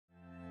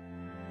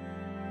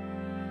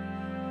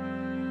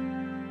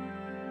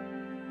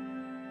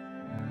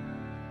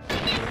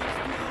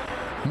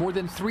More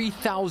than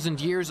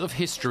 3,000 years of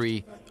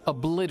history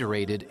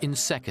obliterated in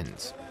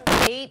seconds.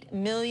 8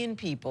 million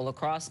people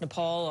across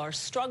Nepal are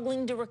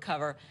struggling to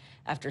recover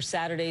after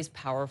Saturday's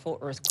powerful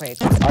earthquake.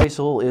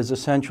 ISIL is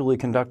essentially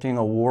conducting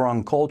a war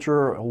on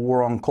culture, a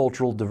war on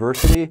cultural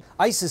diversity.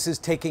 ISIS is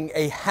taking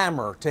a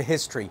hammer to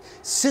history,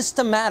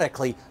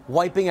 systematically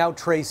wiping out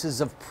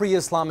traces of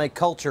pre-Islamic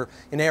culture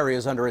in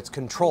areas under its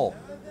control,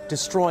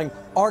 destroying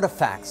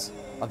artifacts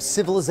of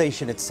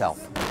civilization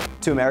itself.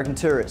 2 American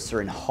tourists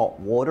are in hot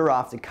water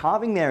after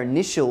carving their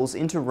initials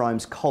into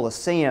Rome's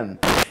Colosseum.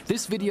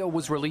 This video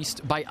was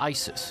released by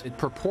ISIS. It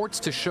purports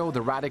to show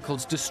the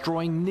radicals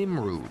destroying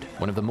Nimrud,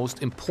 one of the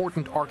most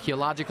important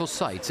archaeological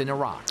sites in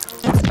Iraq.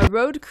 A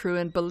road crew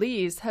in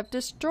Belize have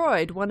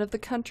destroyed one of the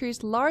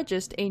country's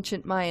largest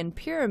ancient Mayan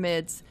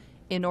pyramids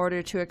in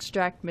order to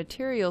extract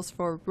materials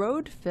for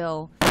road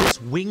fill. This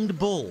winged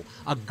bull,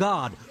 a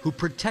god who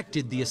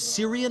protected the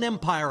Assyrian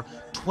Empire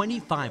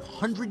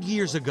 2,500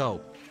 years ago,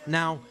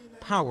 now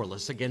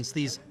powerless against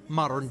these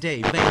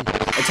modern-day vandals.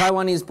 A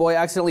Taiwanese boy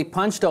accidentally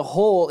punched a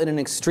hole in an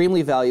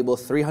extremely valuable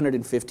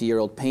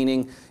 350-year-old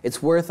painting.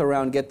 It's worth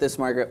around, get this,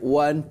 Margaret,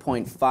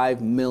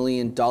 $1.5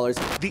 million.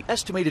 The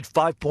estimated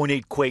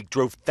 5.8 quake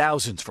drove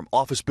thousands from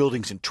office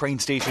buildings and train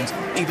stations,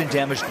 even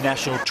damaged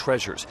national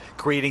treasures,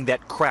 creating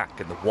that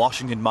crack in the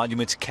Washington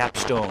Monument's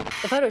capstone.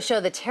 The photos show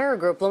the terror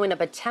group blowing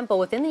up a temple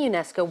within the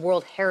UNESCO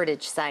World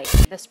Heritage Site.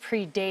 This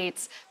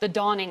predates the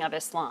dawning of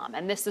Islam,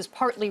 and this is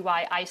partly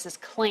why ISIS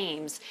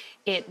claims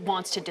it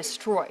wants to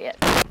destroy it.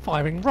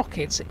 Firing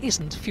rockets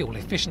isn't fuel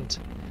efficient.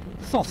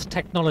 Thoth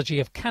Technology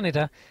of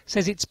Canada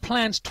says its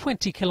planned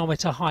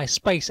 20-kilometre high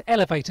space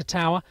elevator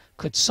tower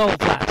could solve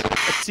that.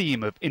 A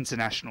team of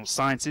international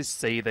scientists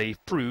say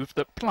they've proved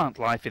that plant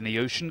life in the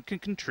ocean can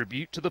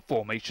contribute to the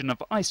formation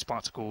of ice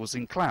particles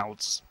in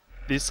clouds.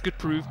 This could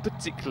prove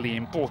particularly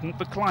important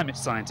for climate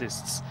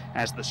scientists,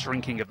 as the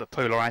shrinking of the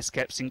polar ice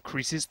caps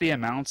increases the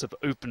amount of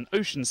open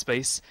ocean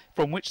space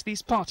from which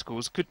these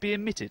particles could be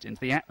emitted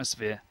into the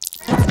atmosphere.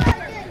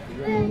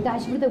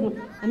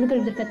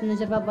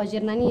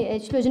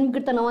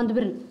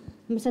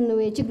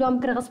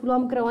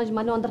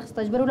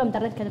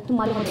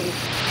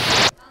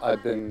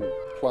 I've been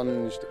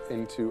plunged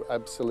into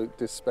absolute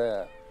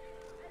despair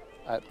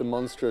at the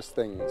monstrous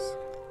things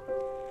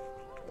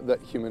that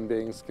human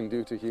beings can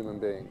do to human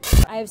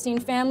beings. I have seen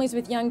families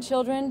with young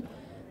children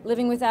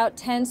living without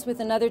tents with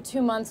another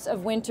 2 months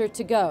of winter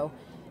to go.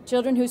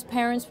 Children whose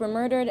parents were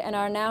murdered and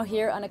are now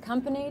here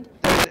unaccompanied.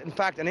 There's in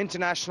fact an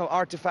international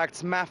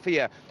artifacts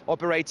mafia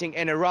operating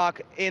in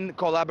Iraq in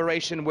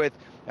collaboration with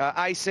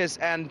ISIS,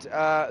 and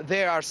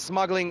they are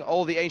smuggling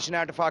all the ancient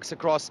artifacts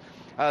across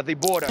the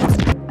border.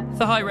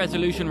 The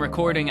high-resolution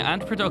recording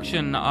and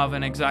production of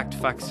an exact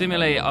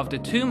facsimile of the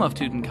tomb of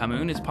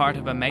Tutankhamun is part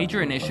of a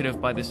major initiative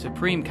by the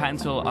Supreme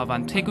Council of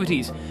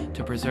Antiquities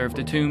to preserve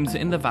the tombs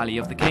in the Valley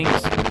of the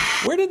Kings.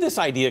 Where did this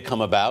idea come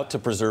about to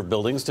preserve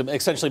buildings, to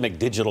essentially make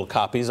digital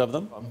copies of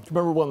them?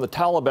 Remember when the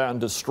Taliban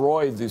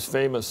destroyed these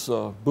famous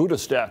Buddha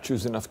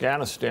statues in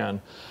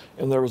Afghanistan,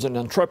 and there was an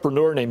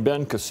entrepreneur named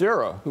Ben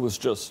Kassira who was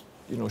just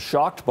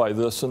shocked by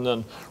this, and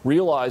then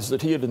realized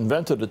that he had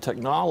invented a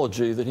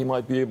technology that he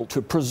might be able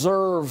to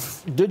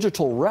preserve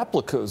digital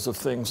replicas of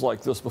things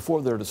like this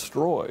before they're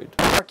destroyed.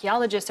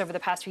 Archaeologists over the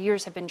past few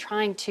years have been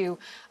trying to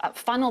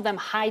funnel them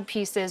hide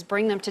pieces,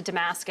 bring them to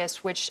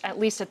Damascus, which at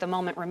least at the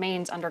moment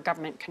remains under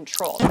government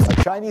control.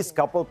 A Chinese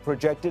couple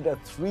projected a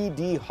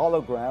 3D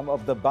hologram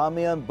of the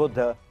Bamiyan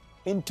Buddha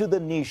into the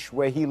niche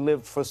where he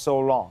lived for so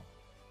long.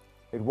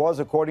 It was,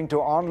 according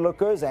to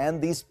onlookers and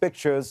these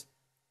pictures,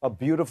 a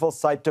beautiful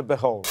sight to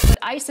behold. But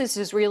ISIS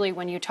is really,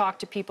 when you talk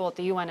to people at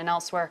the UN and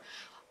elsewhere,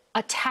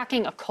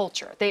 attacking a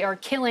culture. They are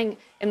killing,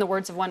 in the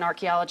words of one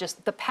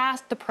archaeologist, the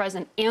past, the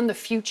present, and the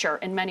future,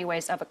 in many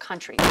ways, of a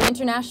country. The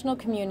international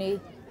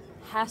community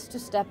has to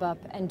step up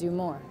and do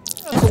more.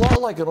 It's a lot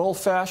like an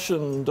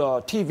old-fashioned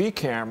TV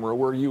camera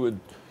where you would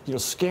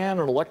scan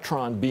an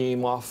electron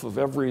beam off of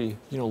every,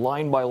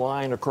 line by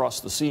line across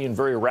the scene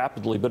very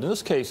rapidly. But in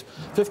this case,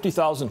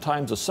 50,000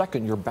 times a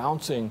second, you're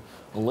bouncing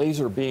a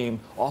laser beam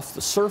off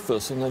the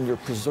surface, and then you're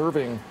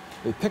preserving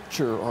a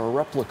picture or a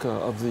replica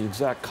of the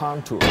exact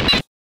contour.